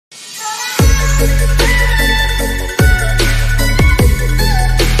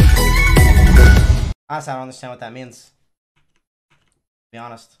Honestly, I don't understand what that means. To be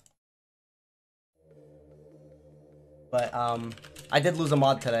honest. But I did lose a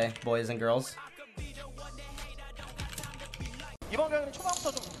mod today, boys and girls. 이번 경기는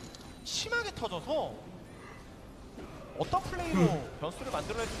초반부터 좀 심하게 터져서 어떤 플레이로 변수를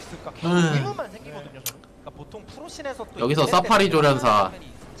만들어낼 수 있을까 계속 의문만 생기거든요. 저는. 그러니까 보통 프로씬에서 또 여기서 사파리 조련사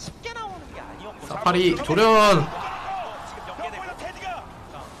쉽게 나오는 게 아니었고 사파리 조련 지금 연계되고 테디가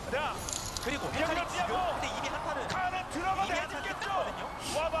그리고 해철이 지금 근데 이미 한타는 이미 한타는 끝났거든요.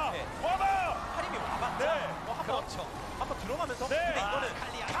 와봐 와봐 하림이 와봐 그렇죠. 한번 들어가면서 근데 이거는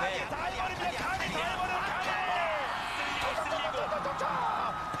칼리 다 해버립니다. 칼리 다 해버려.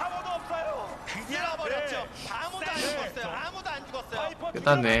 파워도 없어요. 그냥 버렸죠. 아무도 안 죽었어요. 아무도 안 죽었어요.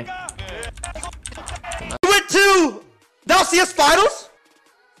 끝났네. We went to the LCS finals.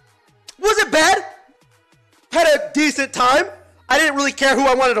 Wasn't bad. Had a decent time. I didn't really care who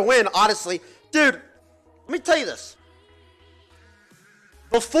I wanted to win, honestly. Dude, let me tell you this.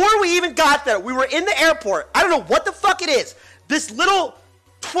 Before we even got there, we were in the airport. I don't know what the fuck it is. This little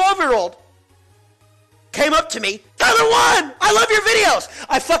 12-year-old came up to me. Tyler won! I love your videos!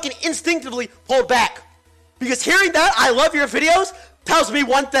 I fucking instinctively pulled back. Because hearing that, I love your videos, tells me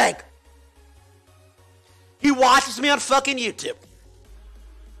one thing. He watches me on fucking YouTube.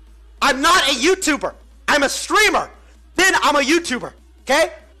 I'm not a YouTuber. I'm a streamer. Then I'm a YouTuber.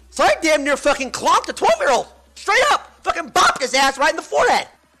 Okay? So I damn near fucking clonked a 12-year-old. Straight up. Fucking bopped his ass right in the forehead.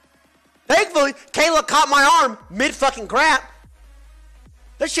 Thankfully, Kayla caught my arm mid-fucking grab.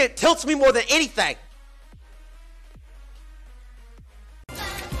 That shit tilts me more than anything.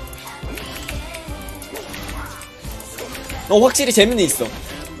 확실히 재미는 있어.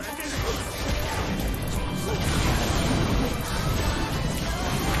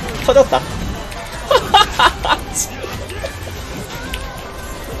 터졌다.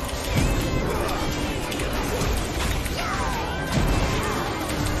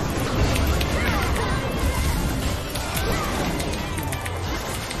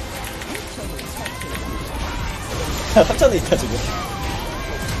 야, 3,000원 있다 지금.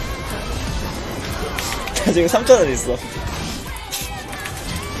 나 지금 3,000원 있어.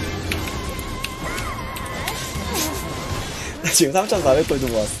 나 지금 3,400골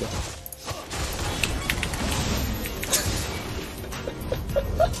모았어.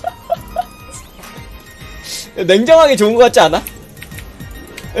 냉정하게 좋은 거 같지 않아?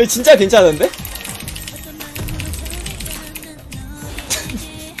 진짜 괜찮은데?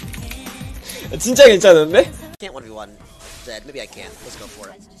 진짜 괜찮은데? Can't 1v1 Zed. Maybe I can. Let's go for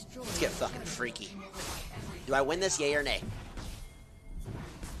it. Let's get fucking freaky. Do I win this, yay or nay?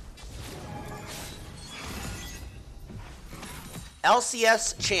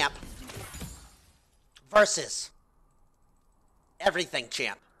 LCS champ versus everything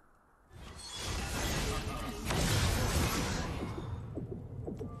champ.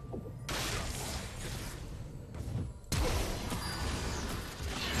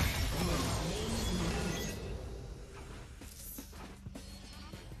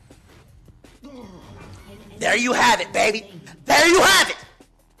 There you have it, baby. There you have it.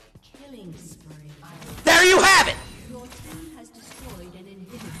 There you have it.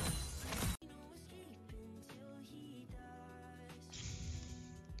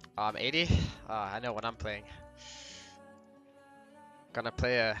 80? I know what I'm playing. Gonna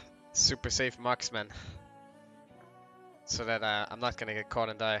play a super safe marksman. So that I'm not gonna get caught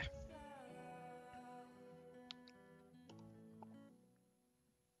and die.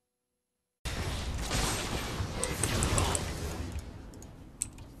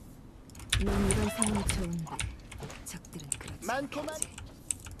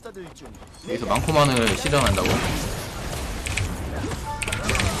 여기서 많고만을 실현한다고?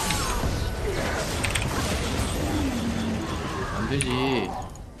 안 되지.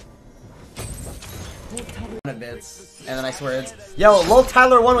 Bits, and then I swear it's yo. Low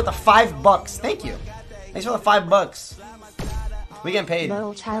Tyler won with the $5. Thank you. Thanks for the $5. We getting paid.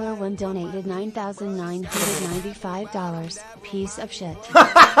 Lowell Tyler one donated $9,995. Piece of shit.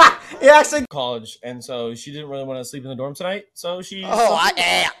 Yeah, actually college, and so she didn't really want to sleep in the dorm tonight. So she. Oh,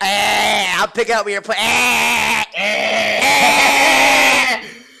 I'll pick up where you're putting.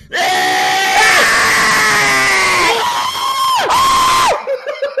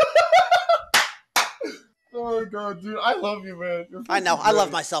 Oh my god, dude! I love you, man. I know. I love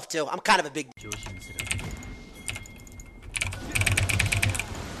myself too. I'm kind of a big.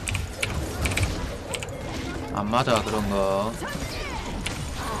 안 맞아 그런 거.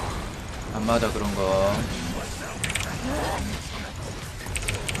 안 맞아 그런 거.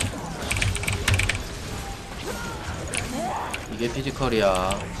 이게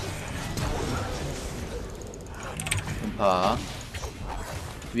피지컬이야. 음파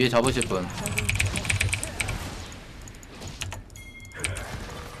위에 잡으실 분.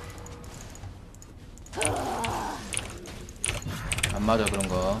 안 맞아 그런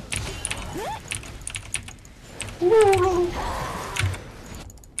거.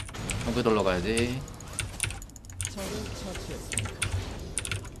 정글 돌러 가야지.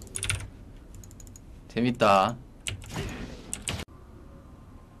 재밌다.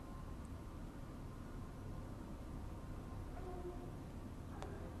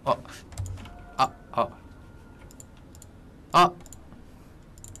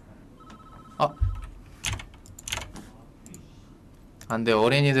 안돼,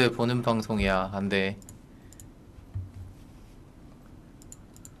 어린이들 보는 방송이야. 안돼.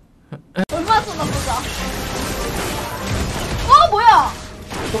 얼마 쏘나 보자. 뭐야?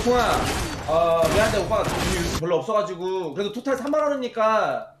 소풍아, 미안한데 오빠가 돈이 별로 없어가지고 그래도 토탈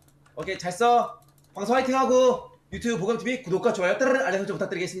 3만원이니까 오케이 잘 써. 방송 화이팅하고 유튜브 보검TV 구독과 좋아요 따르르 알림 설정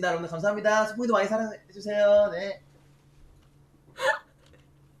부탁드리겠습니다. 여러분들 감사합니다. 소풍이도 많이 사랑해주세요. 네.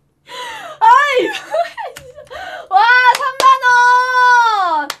 아이, 와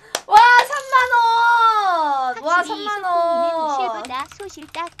 3만원. 와 3만원. 와 3만원. 실보다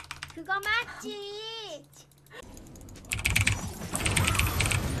소실딱. 그거 맞지?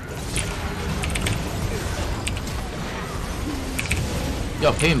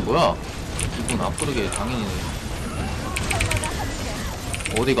 야 베인 뭐야? 이분 앞부르게 장인이네.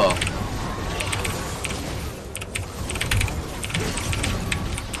 어디가?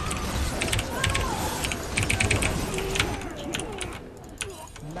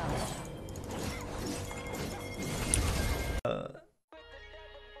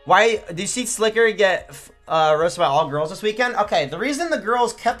 Why did you see Slicker get roasted by all girls this weekend? Okay, the reason the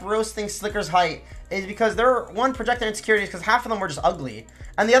girls kept roasting Slicker's height is because they're one projected insecurities because half of them were just ugly,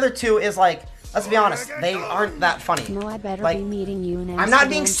 and the other two is like, let's be honest, they aren't that funny. No, I better like, be meeting you in I'm not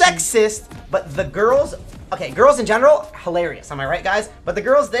being sexist, but the girls, okay, girls in general, hilarious. Am I right, guys? But the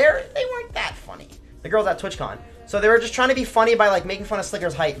girls there, they weren't that funny. The girls at TwitchCon, so they were just trying to be funny by like making fun of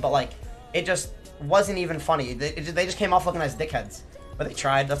Slicker's height, but like it just wasn't even funny. They just came off looking as dickheads. But they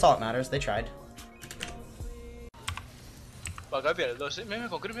tried, that's all that matters, they tried.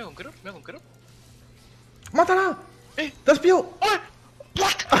 Mátala! Despió!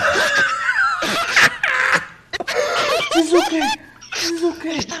 It's okay. It's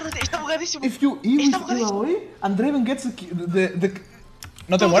okay. Está bugadísimo. If you eat with Ilaoi and Draven gets the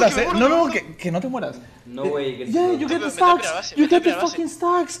No te mueras, No, que no te mueras. No way. Yeah, you get the stacks. You get the fucking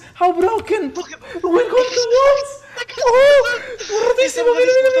stacks. How broken? We're going to walls. Oh, rotísimo.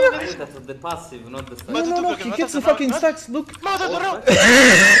 That's the passive, not the stack. No, he gets the fucking stacks. Look. What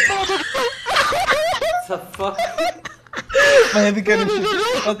the fuck? My head getting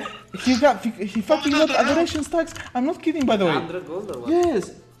shit. He fucking got adoration stacks. I'm not kidding, by the way. 100 gold or what?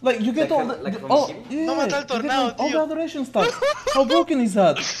 Yes. Like you get all the all the adoration stacks. How broken is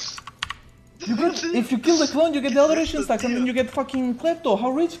that? You get, if you kill the clone, you get the adoration stacks, and then you get fucking klepto. How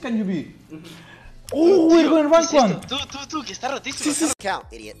rich can you be? Oh, we're going rank 1. Tú, que está rotísimo. Count,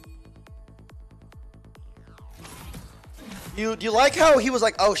 idiot. Do you like how he was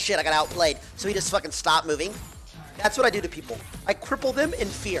like, oh shit, I got outplayed, so he just fucking stopped moving? That's what I do to people. I cripple them in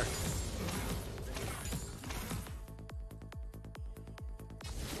fear.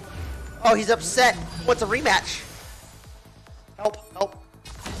 Oh, he's upset. What's a rematch? Help, help.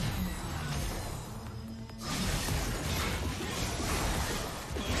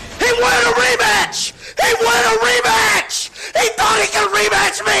 He wanted a rematch! He wanted a rematch! He thought he could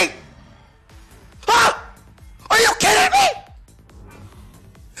rematch me! Huh? Are you kidding me?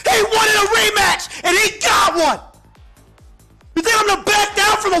 He wanted a rematch, and he got one! You think I'm gonna back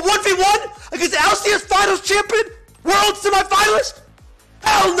down from a 1v1 against the LCS Finals champion? World semifinalist?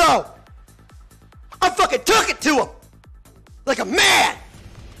 Hell no! I fucking took it to him! Like a man!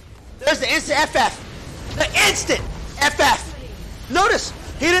 There's the instant FF. The instant FF. Notice,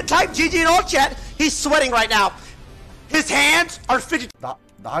 he didn't type GG in all chat. He's sweating right now. His hands are fidgeting.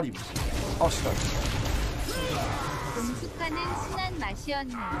 날이 아 씨발 음식하는 순한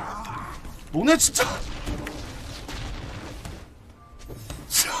맛이었네. 너네 진짜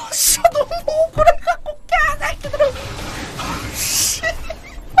진짜 너무 억울해갖고 개새끼들아 씨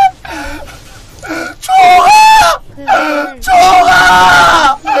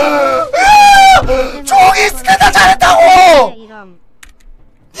종아 종이 있으니까 잘했다고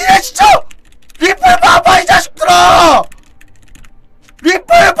니네 진짜 리플 봐봐 이 자식들아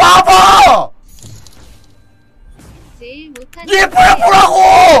리플 봐봐 리플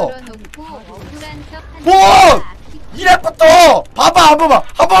보라고 뭐 이래부터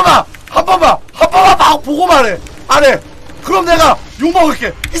해. 그럼 내가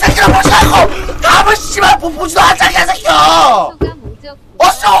욕먹을게. 이 새끼랑 보지 말고 가면 씨발 보지도 않자 개새끼야.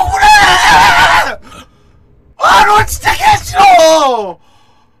 어서 억울해. 아 너 진짜 개싫어.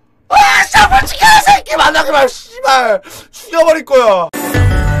 아 샤프치 개새끼 만나기만 씨발 죽여버릴 거야.